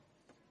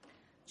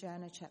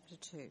Jonah chapter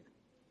 2.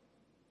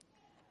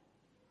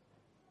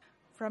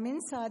 From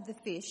inside the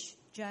fish,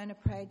 Jonah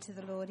prayed to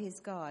the Lord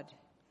his God.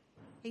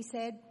 He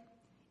said,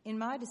 "In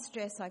my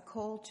distress I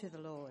called to the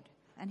Lord,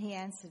 and he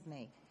answered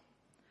me.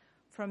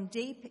 From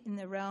deep in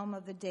the realm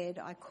of the dead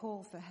I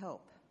call for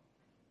help,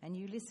 and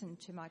you listened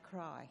to my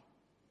cry.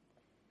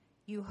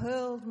 You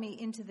hurled me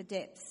into the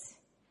depths,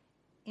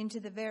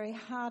 into the very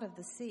heart of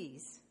the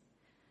seas,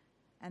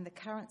 and the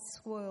currents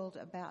swirled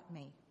about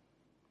me.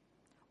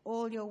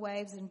 All your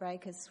waves and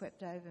breakers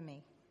swept over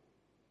me.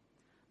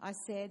 I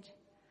said,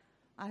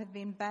 I have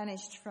been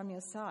banished from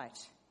your sight,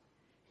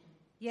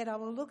 yet I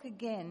will look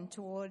again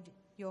toward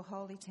your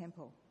holy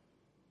temple.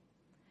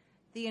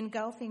 The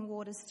engulfing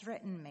waters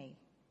threatened me.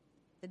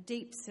 The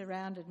deep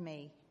surrounded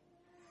me.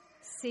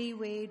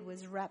 Seaweed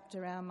was wrapped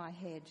around my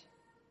head.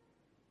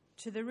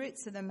 To the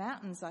roots of the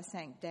mountains I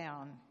sank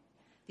down.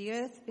 The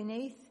earth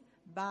beneath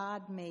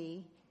barred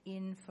me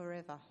in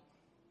forever.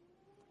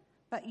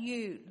 But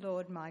you,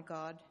 Lord my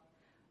God,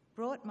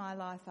 brought my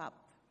life up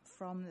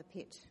from the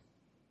pit.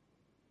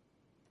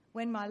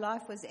 When my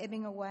life was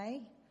ebbing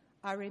away,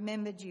 I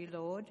remembered you,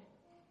 Lord,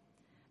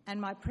 and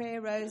my prayer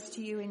rose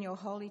to you in your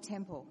holy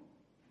temple.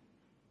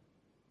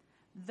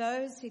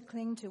 Those who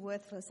cling to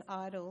worthless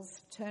idols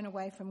turn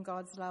away from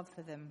God's love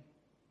for them.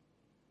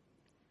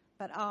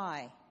 But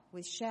I,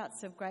 with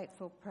shouts of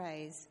grateful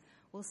praise,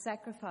 will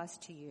sacrifice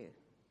to you.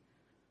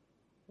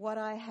 What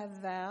I have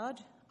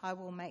vowed, I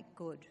will make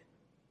good.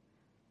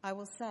 I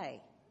will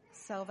say,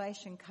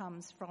 salvation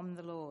comes from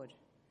the Lord.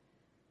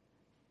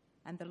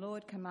 And the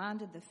Lord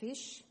commanded the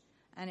fish,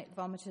 and it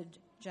vomited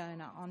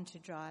Jonah onto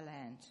dry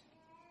land."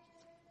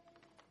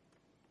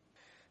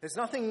 There's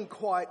nothing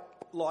quite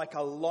like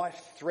a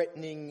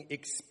life-threatening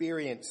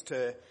experience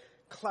to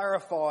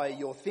clarify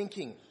your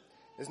thinking.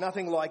 There's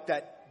nothing like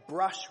that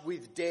brush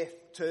with death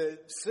to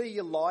see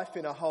your life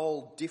in a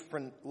whole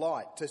different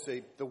light, to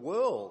see the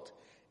world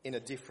in a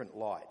different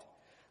light.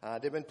 There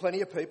have been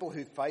plenty of people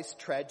who face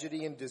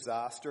tragedy and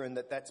disaster, and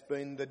that's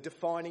been the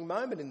defining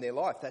moment in their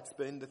life. That's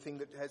been the thing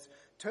that has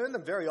turned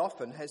them, very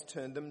often, has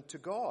turned them to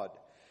God.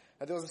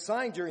 There was a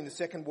saying during the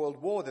Second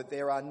World War that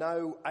there are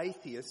no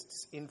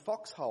atheists in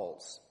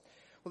foxholes.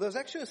 Well, there was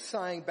actually a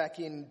saying back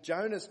in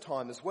Jonah's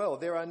time as well.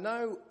 There are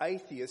no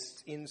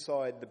atheists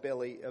inside the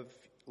belly of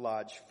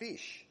large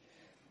fish.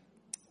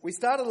 We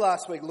started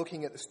last week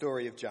looking at the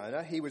story of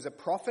Jonah. He was a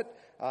prophet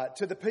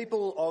to the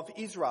people of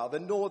Israel, the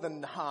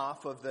northern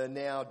half of the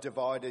now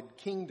divided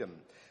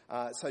kingdom.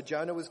 So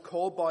Jonah was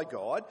called by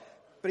God,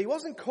 but he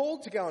wasn't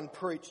called to go and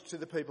preach to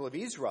the people of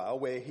Israel,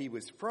 where he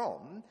was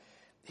from.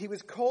 He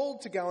was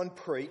called to go and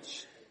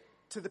preach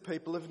to the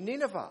people of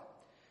Nineveh,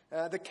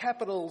 the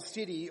capital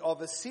city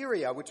of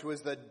Assyria, which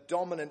was the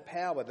dominant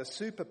power, the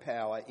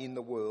superpower in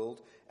the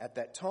world at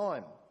that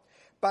time.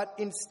 But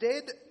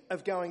instead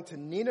of going to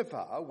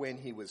Nineveh when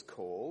he was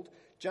called,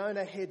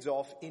 Jonah heads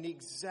off in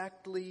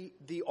exactly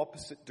the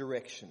opposite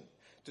direction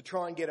to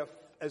try and get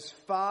as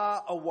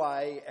far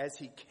away as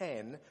he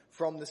can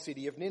from the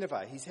city of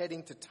Nineveh. He's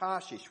heading to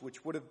Tarshish,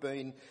 which would have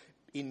been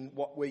in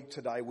what we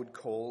today would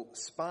call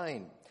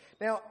Spain.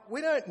 Now,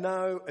 we don't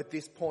know at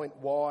this point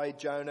why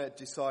Jonah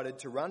decided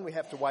to run. We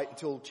have to wait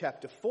until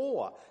chapter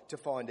 4 to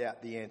find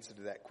out the answer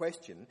to that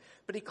question.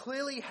 But he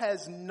clearly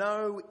has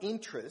no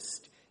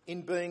interest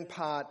in being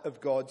part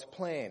of God's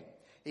plan.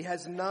 He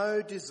has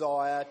no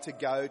desire to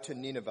go to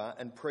Nineveh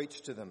and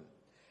preach to them.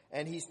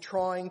 And he's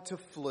trying to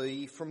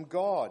flee from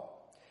God.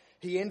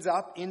 He ends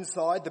up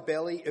inside the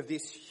belly of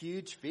this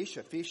huge fish,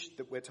 a fish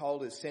that we're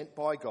told is sent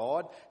by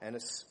God and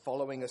is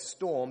following a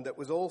storm that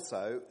was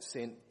also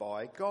sent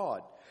by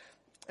God.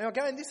 Now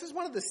again, this is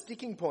one of the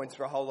sticking points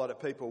for a whole lot of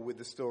people with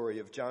the story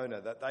of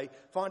Jonah, that they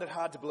find it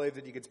hard to believe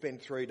that you could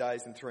spend 3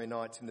 days and 3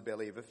 nights in the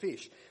belly of a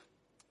fish.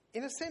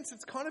 In a sense,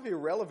 it's kind of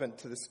irrelevant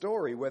to the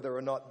story whether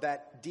or not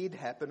that did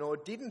happen or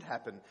didn't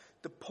happen.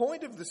 The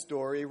point of the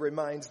story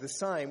remains the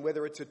same,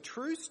 whether it's a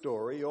true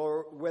story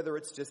or whether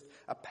it's just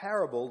a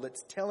parable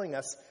that's telling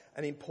us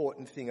an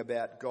important thing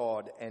about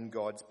God and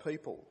God's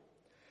people.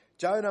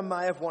 Jonah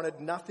may have wanted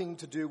nothing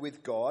to do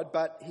with God,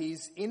 but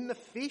he's in the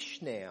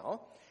fish now,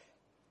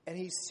 and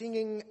he's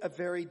singing a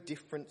very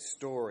different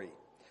story.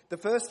 The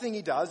first thing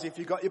he does, if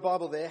you've got your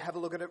Bible there, have a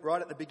look at it right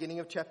at the beginning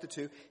of chapter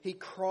 2. He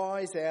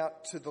cries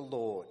out to the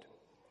Lord.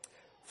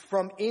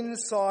 From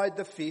inside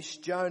the fish,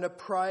 Jonah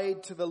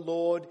prayed to the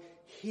Lord,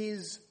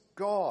 his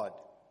God.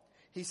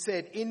 He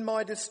said, "In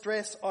my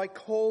distress I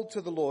called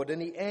to the Lord,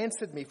 and he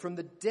answered me. From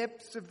the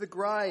depths of the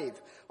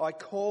grave I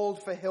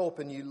called for help,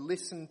 and you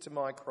listened to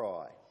my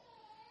cry."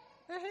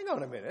 Now hang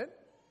on a minute.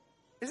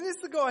 Isn't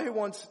this the guy who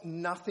wants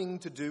nothing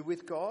to do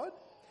with God?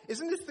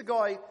 Isn't this the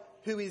guy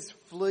who is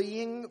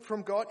fleeing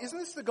from God? Isn't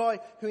this the guy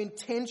who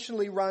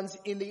intentionally runs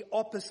in the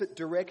opposite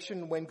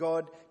direction when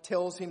God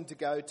tells him to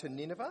go to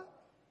Nineveh?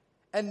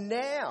 And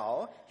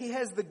now he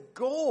has the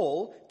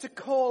gall to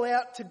call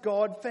out to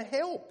God for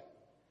help.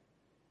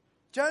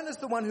 Jonah's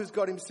the one who's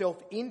got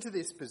himself into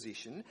this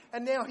position,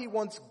 and now he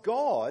wants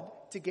God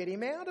to get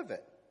him out of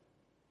it.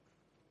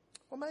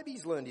 Or maybe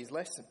he's learned his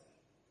lesson.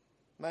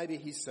 Maybe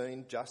he's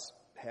seen just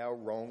how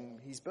wrong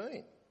he's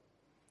been.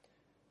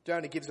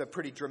 Jonah gives a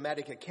pretty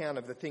dramatic account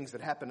of the things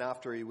that happened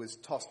after he was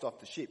tossed off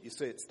the ship. You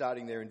see it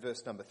starting there in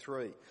verse number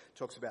 3. It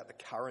talks about the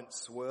current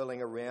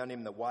swirling around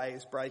him, the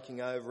waves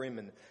breaking over him,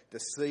 and the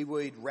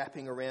seaweed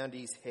wrapping around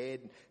his head,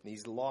 and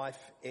his life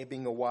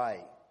ebbing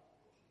away.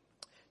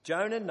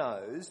 Jonah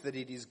knows that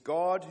it is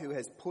God who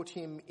has put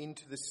him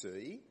into the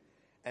sea,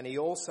 and he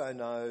also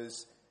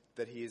knows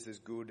that he is as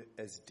good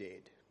as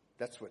dead.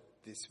 That's what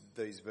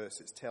these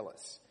verses tell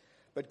us.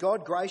 But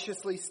God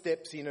graciously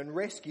steps in and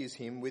rescues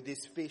him with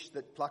this fish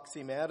that plucks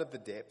him out of the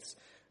depths,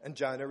 and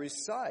Jonah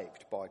is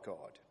saved by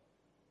God.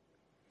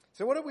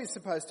 So what are we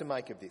supposed to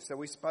make of this? Are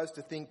we supposed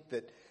to think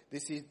that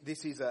this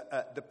is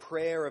the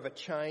prayer of a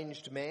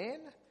changed man?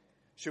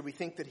 Should we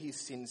think that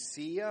he's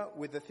sincere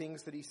with the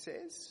things that he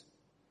says?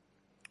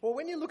 Well,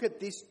 when you look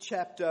at this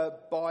chapter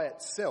by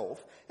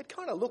itself, it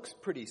kind of looks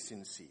pretty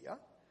sincere.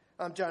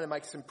 Jonah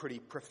makes some pretty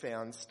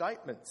profound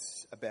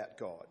statements about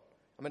God.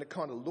 I mean, it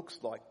kind of looks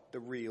like the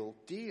real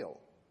deal.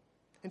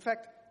 In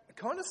fact, it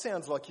kind of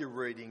sounds like you're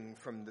reading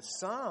from the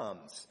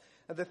Psalms.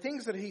 And the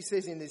things that he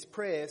says in this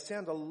prayer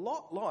sound a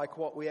lot like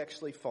what we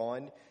actually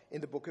find in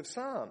the book of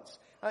Psalms.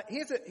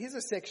 Here's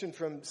a section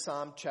from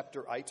Psalm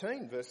chapter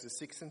 18, verses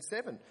 6 and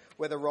 7,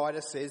 where the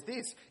writer says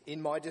this: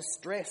 "In my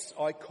distress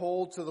I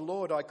called to the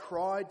Lord, I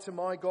cried to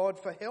my God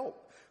for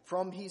help.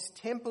 From his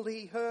temple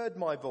he heard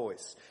my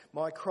voice.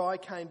 My cry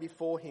came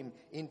before him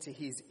into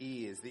his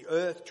ears. The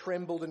earth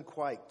trembled and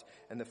quaked,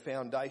 and the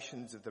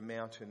foundations of the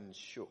mountains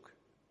shook."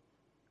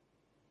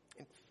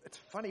 It's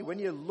funny, when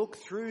you look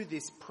through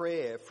this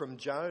prayer from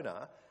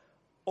Jonah,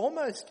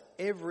 almost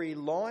every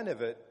line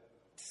of it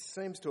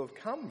seems to have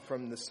come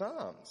from the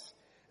Psalms.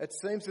 It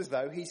seems as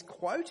though he's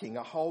quoting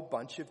a whole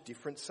bunch of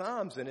different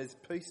Psalms and has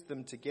pieced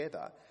them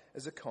together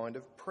as a kind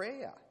of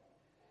prayer.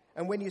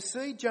 And when you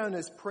see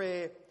Jonah's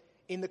prayer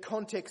in the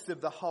context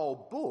of the whole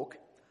book,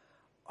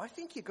 I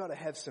think you've got to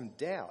have some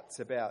doubts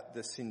about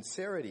the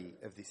sincerity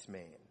of this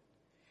man.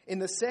 In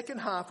the second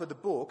half of the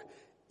book,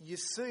 you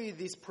see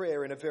this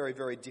prayer in a very,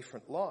 very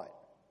different light.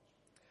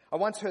 I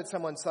once heard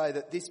someone say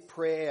that this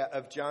prayer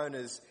of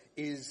Jonah's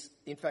is,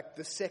 in fact,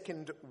 the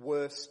second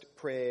worst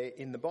prayer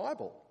in the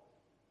Bible.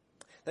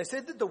 They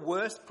said that the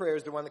worst prayer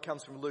is the one that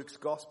comes from Luke's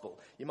Gospel.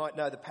 You might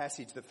know the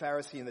passage, the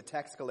Pharisee and the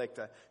tax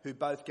collector who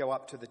both go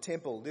up to the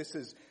temple. This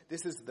is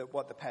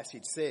what the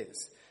passage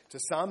says. To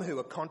some who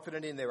are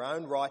confident in their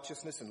own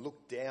righteousness and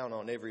look down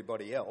on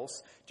everybody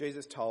else,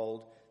 Jesus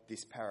told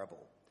this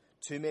parable.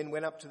 2 men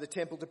went up to the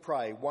temple to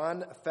pray,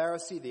 one a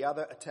Pharisee, the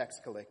other a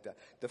tax collector.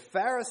 The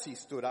Pharisee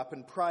stood up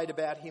and prayed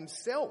about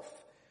himself.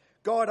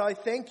 "God, I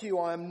thank you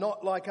I am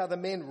not like other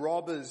men,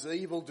 robbers,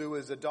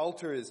 evildoers,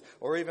 adulterers,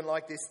 or even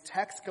like this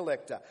tax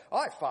collector.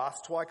 I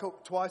fast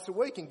twice a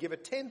week and give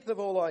 1/10 of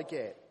all I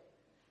get."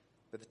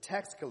 But the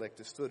tax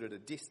collector stood at a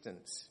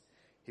distance.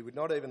 He would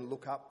not even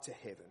look up to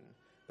heaven,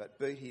 but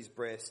beat his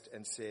breast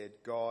and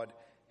said, "God,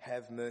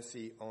 have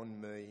mercy on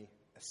me,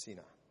 a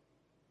sinner."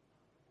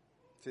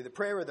 See, the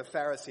prayer of the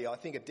Pharisee, I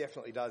think it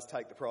definitely does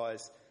take the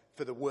prize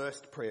for the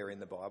worst prayer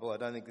in the Bible. I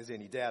don't think there's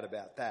any doubt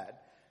about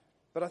that.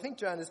 But I think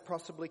Jonah's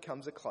possibly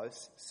comes a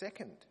close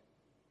second.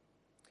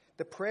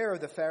 The prayer of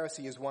the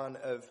Pharisee is one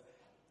of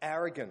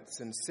arrogance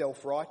and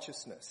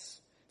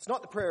self-righteousness. It's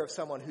not the prayer of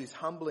someone who's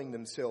humbling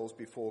themselves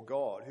before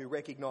God, who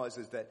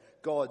recognises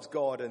that God's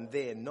God and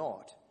they're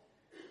not.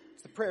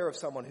 It's the prayer of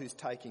someone who's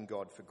taking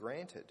God for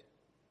granted.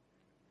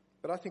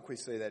 But I think we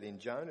see that in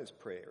Jonah's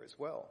prayer as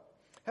well.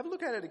 Have a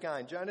look at it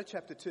again, Jonah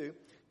chapter 2.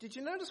 Did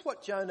you notice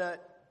what Jonah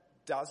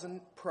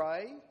doesn't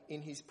pray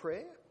in his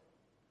prayer?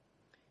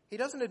 He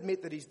doesn't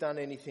admit that he's done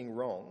anything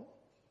wrong.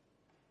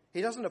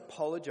 He doesn't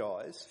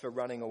apologise for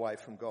running away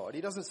from God.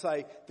 He doesn't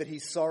say that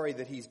he's sorry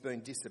that he's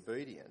been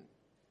disobedient.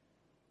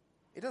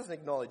 He doesn't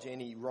acknowledge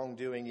any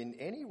wrongdoing in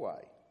any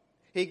way.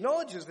 He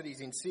acknowledges that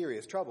he's in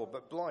serious trouble,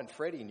 but blind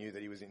Freddie knew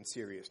that he was in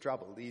serious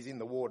trouble. He's in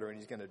the water and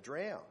he's going to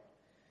drown.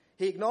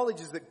 He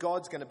acknowledges that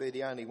God's going to be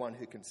the only one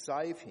who can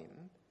save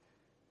him.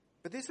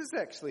 But this is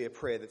actually a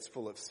prayer that's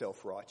full of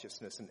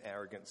self-righteousness and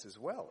arrogance as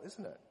well,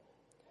 isn't it?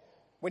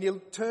 When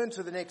you turn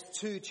to the next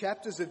 2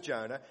 chapters of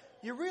Jonah,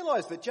 you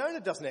realise that Jonah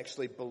doesn't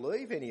actually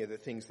believe any of the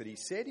things that he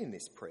said in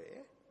this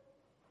prayer.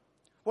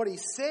 What he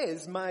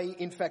says may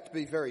in fact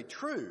be very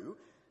true,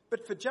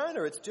 but for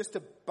Jonah it's just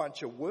a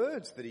bunch of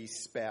words that he's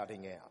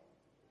spouting out.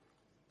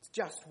 It's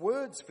just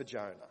words for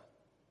Jonah.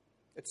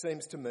 It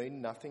seems to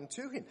mean nothing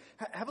to him.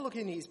 Have a look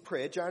in his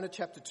prayer, Jonah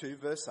chapter 2,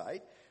 verse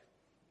 8.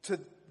 "To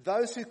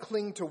those who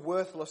cling to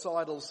worthless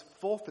idols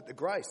forfeit the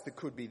grace that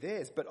could be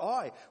theirs. But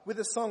I, with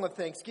a song of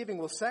thanksgiving,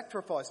 will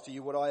sacrifice to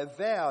you what I have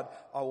vowed.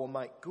 I will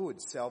make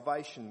good.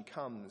 Salvation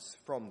comes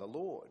from the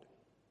Lord."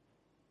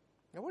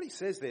 Now what he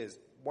says there is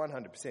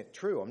 100%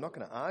 true. I'm not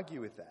going to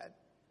argue with that.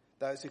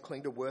 Those who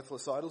cling to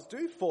worthless idols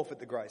do forfeit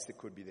the grace that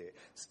could be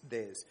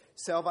theirs.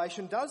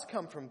 Salvation does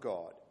come from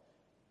God.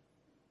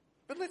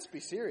 But let's be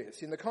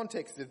serious. In the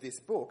context of this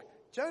book,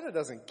 Jonah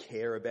doesn't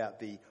care about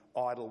the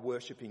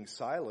idol-worshipping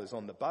sailors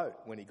on the boat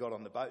when he got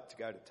on the boat to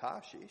go to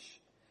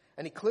Tarshish.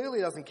 And he clearly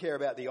doesn't care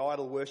about the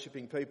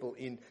idol-worshipping people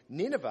in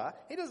Nineveh.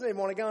 He doesn't even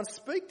want to go and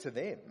speak to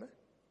them.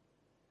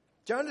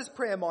 Jonah's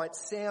prayer might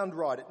sound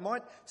right. It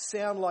might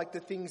sound like the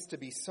things to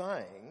be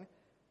saying,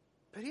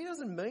 but he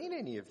doesn't mean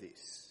any of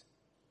this.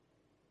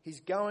 He's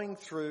going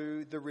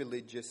through the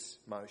religious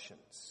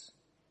motions.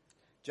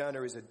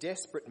 Jonah is a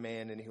desperate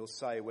man, and he'll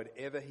say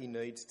whatever he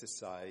needs to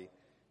say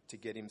to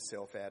get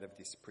himself out of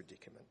this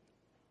predicament.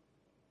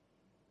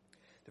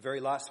 The very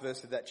last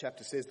verse of that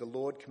chapter says, "The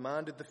Lord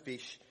commanded the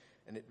fish,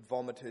 and it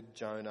vomited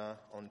Jonah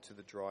onto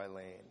the dry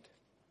land."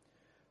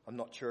 I'm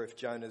not sure if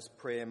Jonah's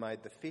prayer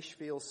made the fish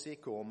feel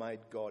sick or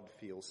made God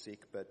feel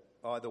sick, but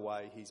either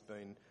way, he's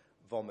been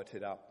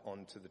vomited up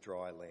onto the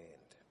dry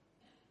land.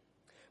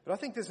 But I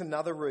think there's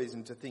another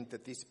reason to think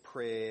that this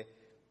prayer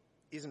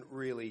isn't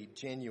really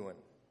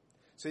genuine.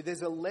 So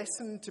there's a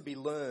lesson to be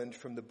learned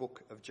from the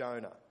book of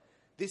Jonah.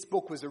 This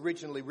book was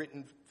originally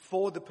written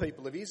for the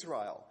people of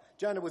Israel.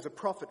 Jonah was a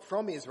prophet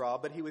from Israel,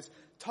 but he was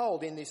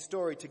told in this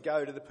story to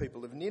go to the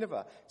people of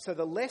Nineveh. So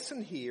the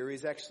lesson here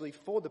is actually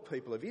for the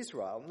people of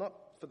Israel, not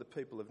for the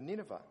people of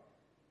Nineveh.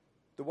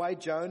 The way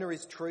Jonah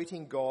is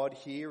treating God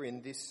here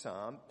in this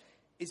psalm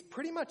is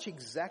pretty much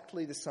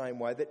exactly the same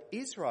way that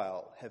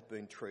Israel have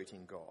been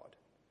treating God.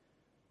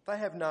 They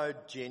have no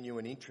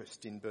genuine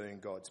interest in being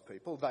God's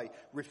people. They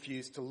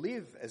refuse to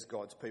live as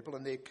God's people,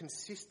 and they're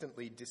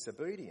consistently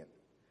disobedient.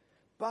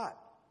 But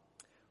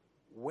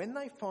when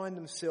they find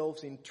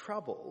themselves in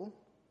trouble,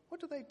 what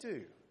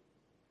do?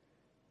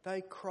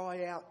 They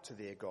cry out to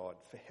their God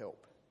for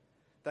help.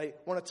 They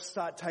want to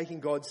start taking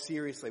God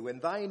seriously. When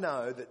they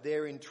know that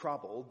they're in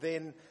trouble,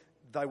 then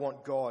they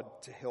want God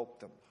to help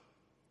them.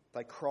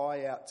 They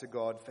cry out to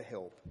God for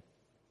help.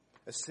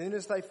 As soon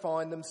as they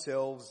find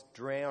themselves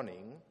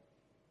drowning,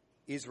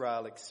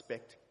 Israel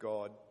expect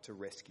God to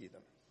rescue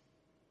them.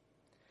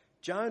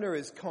 Jonah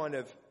is kind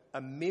of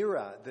a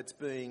mirror that's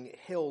being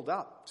held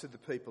up to the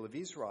people of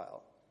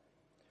Israel.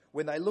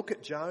 When they look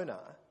at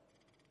Jonah,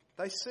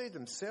 they see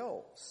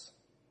themselves.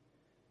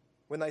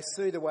 When they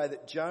see the way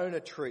that Jonah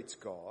treats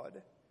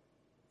God,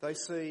 they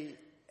see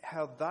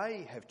how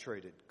they have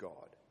treated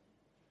God.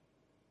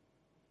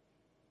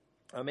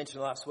 I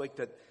mentioned last week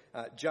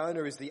that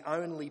Jonah is the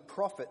only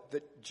prophet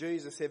that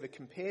Jesus ever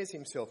compares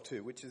himself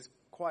to, which is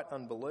quite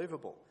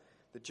unbelievable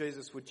that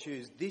Jesus would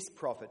choose this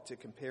prophet to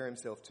compare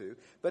himself to.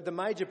 But the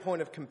major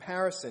point of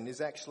comparison is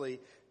actually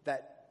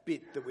that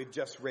bit that we've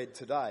just read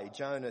today,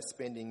 Jonah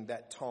spending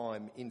that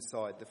time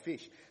inside the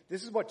fish.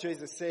 This is what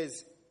Jesus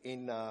says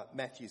in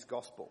Matthew's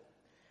Gospel.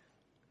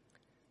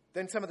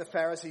 Then some of the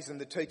Pharisees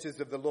and the teachers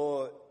of the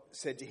law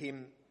said to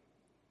him,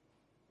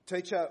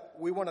 "Teacher,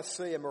 we want to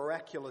see a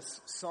miraculous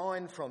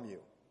sign from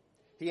you."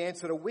 He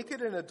answered, "A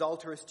wicked and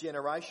adulterous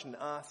generation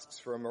asks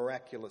for a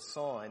miraculous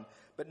sign,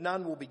 but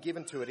none will be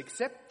given to it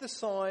except the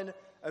sign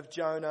of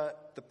Jonah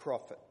the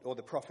prophet, or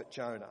the prophet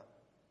Jonah.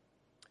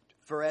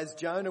 For as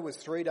Jonah was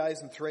 3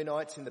 days and 3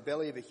 nights in the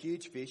belly of a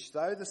huge fish,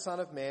 so the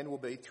Son of Man will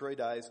be 3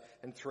 days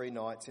and 3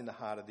 nights in the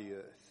heart of the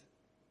earth.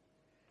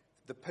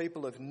 The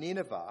people of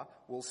Nineveh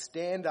will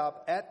stand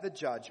up at the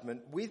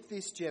judgment with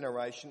this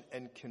generation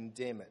and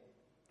condemn it.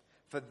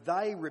 For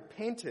they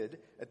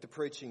repented at the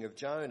preaching of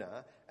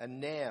Jonah, and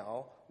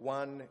now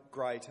one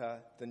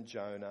greater than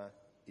Jonah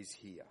is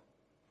here."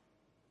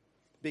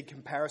 Big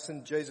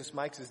comparison Jesus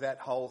makes is that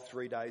whole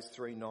 3 days,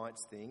 3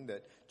 nights thing,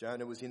 that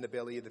Jonah was in the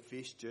belly of the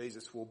fish,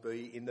 Jesus will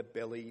be in the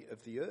belly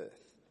of the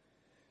earth.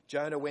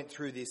 Jonah went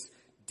through this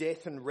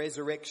death and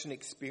resurrection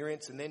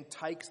experience and then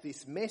takes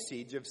this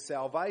message of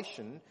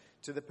salvation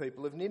to the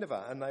people of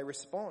Nineveh, and they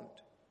respond.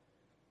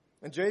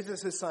 And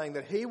Jesus is saying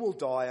that he will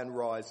die and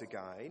rise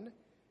again,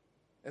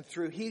 and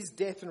through his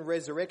death and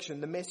resurrection,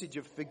 the message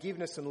of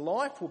forgiveness and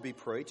life will be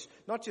preached,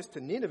 not just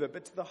to Nineveh,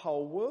 but to the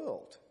whole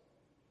world.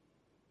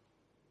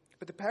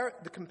 But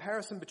the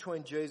comparison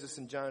between Jesus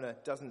and Jonah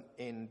doesn't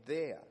end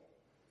there.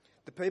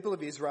 The people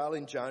of Israel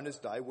in Jonah's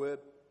day were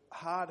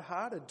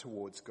hard-hearted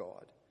towards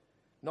God,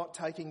 not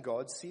taking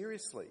God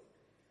seriously.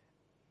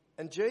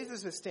 And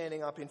Jesus is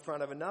standing up in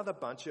front of another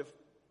bunch of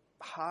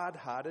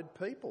hard-hearted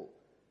people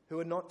who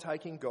are not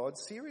taking God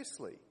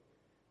seriously,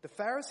 the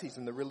Pharisees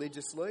and the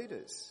religious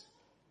leaders.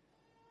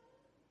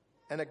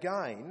 And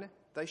again,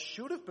 they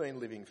should have been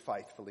living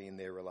faithfully in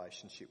their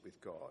relationship with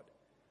God.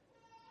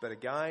 But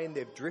again,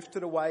 they've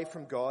drifted away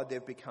from God.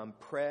 They've become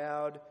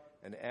proud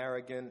and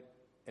arrogant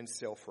and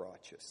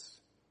self-righteous.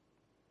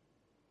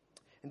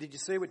 And did you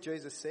see what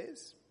Jesus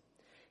says?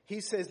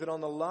 He says that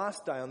on the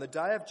last day, on the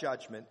day of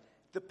judgment,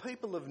 the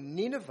people of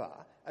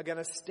Nineveh are going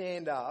to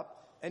stand up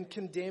and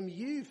condemn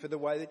you for the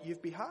way that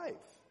you've behaved.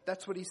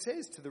 That's what he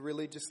says to the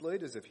religious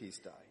leaders of his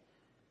day.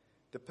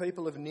 The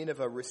people of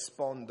Nineveh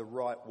respond the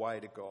right way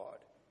to God.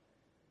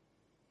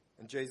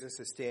 And Jesus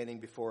is standing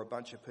before a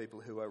bunch of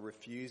people who are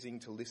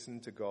refusing to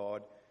listen to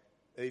God,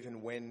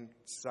 even when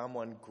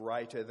someone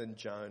greater than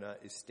Jonah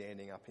is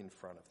standing up in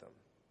front of them.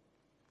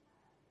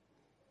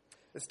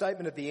 The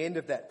statement at the end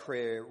of that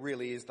prayer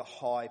really is the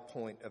high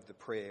point of the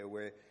prayer,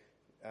 where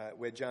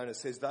where Jonah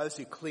says, "Those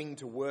who cling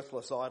to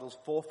worthless idols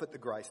forfeit the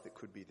grace that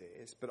could be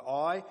theirs. But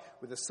I,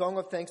 with a song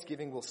of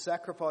thanksgiving, will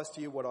sacrifice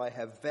to you what I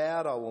have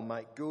vowed. I will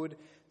make good.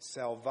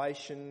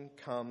 Salvation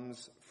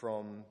comes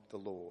from the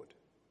Lord."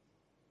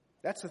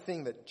 That's the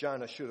thing that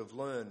Jonah should have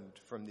learned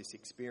from this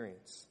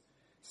experience.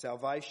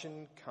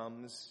 Salvation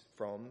comes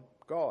from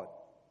God.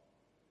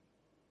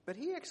 But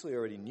he actually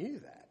already knew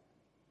that.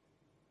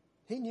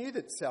 He knew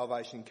that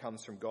salvation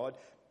comes from God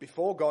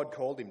before God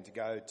called him to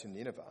go to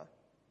Nineveh.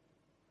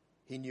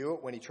 He knew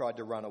it when he tried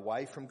to run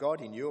away from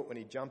God. He knew it when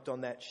he jumped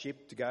on that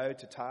ship to go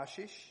to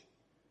Tarshish.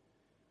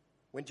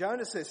 When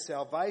Jonah says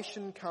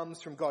salvation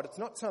comes from God, it's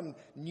not some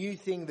new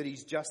thing that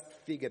he's just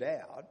figured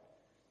out.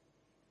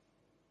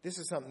 This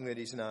is something that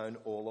he's known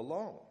all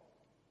along.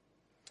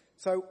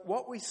 So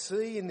what we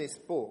see in this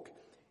book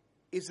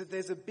is that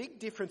there's a big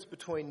difference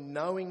between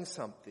knowing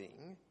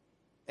something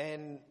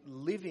and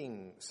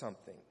living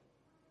something.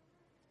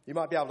 You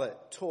might be able to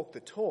talk the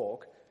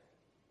talk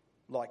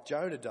like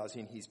Jonah does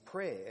in his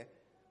prayer,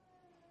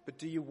 but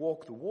do you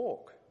walk the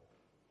walk?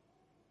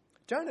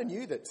 Jonah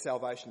knew that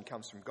salvation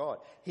comes from God.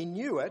 He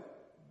knew it,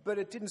 but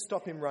it didn't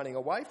stop him running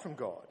away from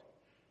God.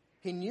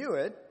 He knew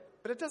it,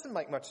 but it doesn't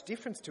make much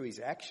difference to his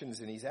actions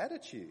and his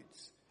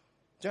attitudes.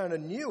 Jonah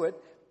knew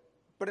it,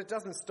 but it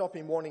doesn't stop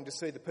him wanting to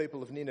see the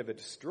people of Nineveh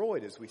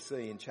destroyed, as we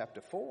see in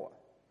chapter 4.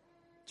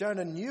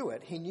 Jonah knew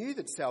it. He knew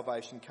that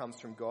salvation comes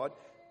from God,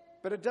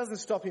 but it doesn't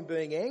stop him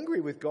being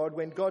angry with God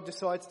when God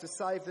decides to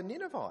save the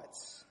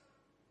Ninevites.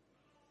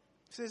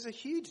 So there's a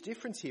huge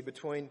difference here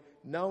between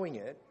knowing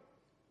it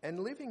and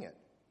living it.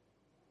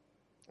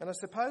 And I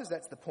suppose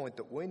that's the point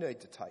that we need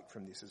to take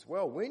from this as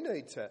well. We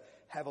need to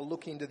have a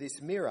look into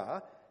this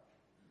mirror.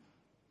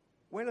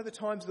 When are the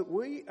times that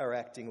we are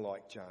acting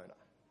like Jonah?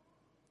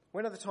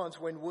 When are the times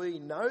when we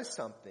know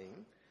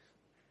something,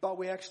 but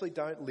we actually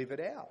don't live it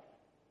out?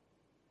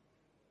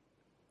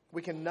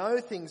 We can know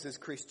things as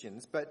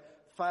Christians, but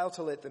fail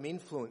to let them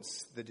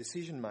influence the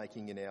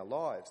decision-making in our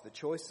lives, the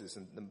choices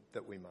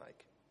that we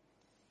make.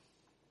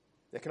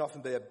 There can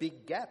often be a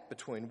big gap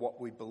between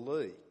what we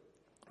believe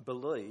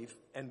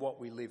and what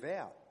we live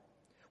out.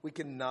 We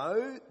can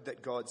know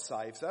that God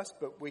saves us,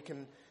 but we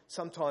can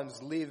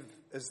sometimes live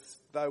as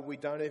though we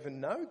don't even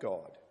know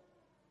God.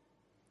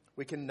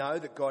 We can know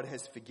that God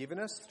has forgiven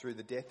us through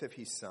the death of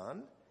his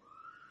Son,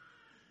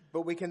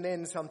 but we can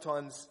then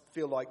sometimes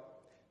feel like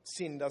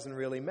sin doesn't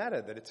really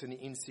matter, that it's an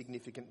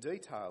insignificant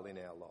detail in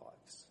our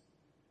lives.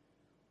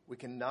 We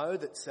can know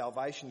that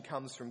salvation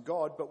comes from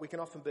God, but we can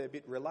often be a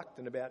bit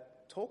reluctant about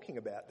talking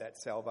about that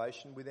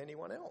salvation with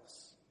anyone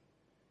else.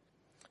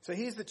 So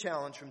here's the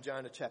challenge from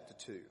Jonah chapter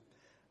 2.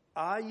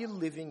 Are you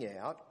living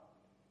out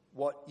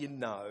what you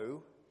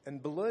know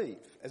and believe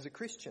as a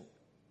Christian?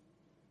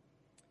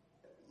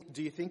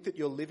 Do you think that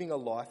you're living a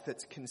life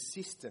that's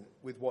consistent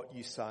with what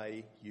you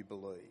say you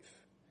believe?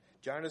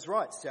 Jonah's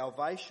right.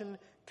 Salvation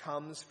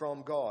comes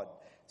from God.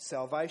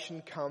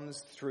 Salvation comes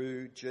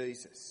through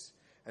Jesus.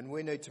 And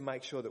we need to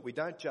make sure that we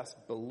don't just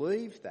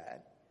believe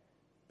that,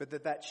 but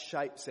that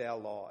shapes our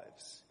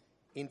lives,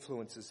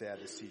 influences our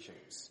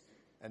decisions,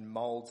 and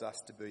moulds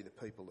us to be the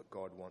people that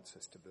God wants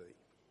us to be.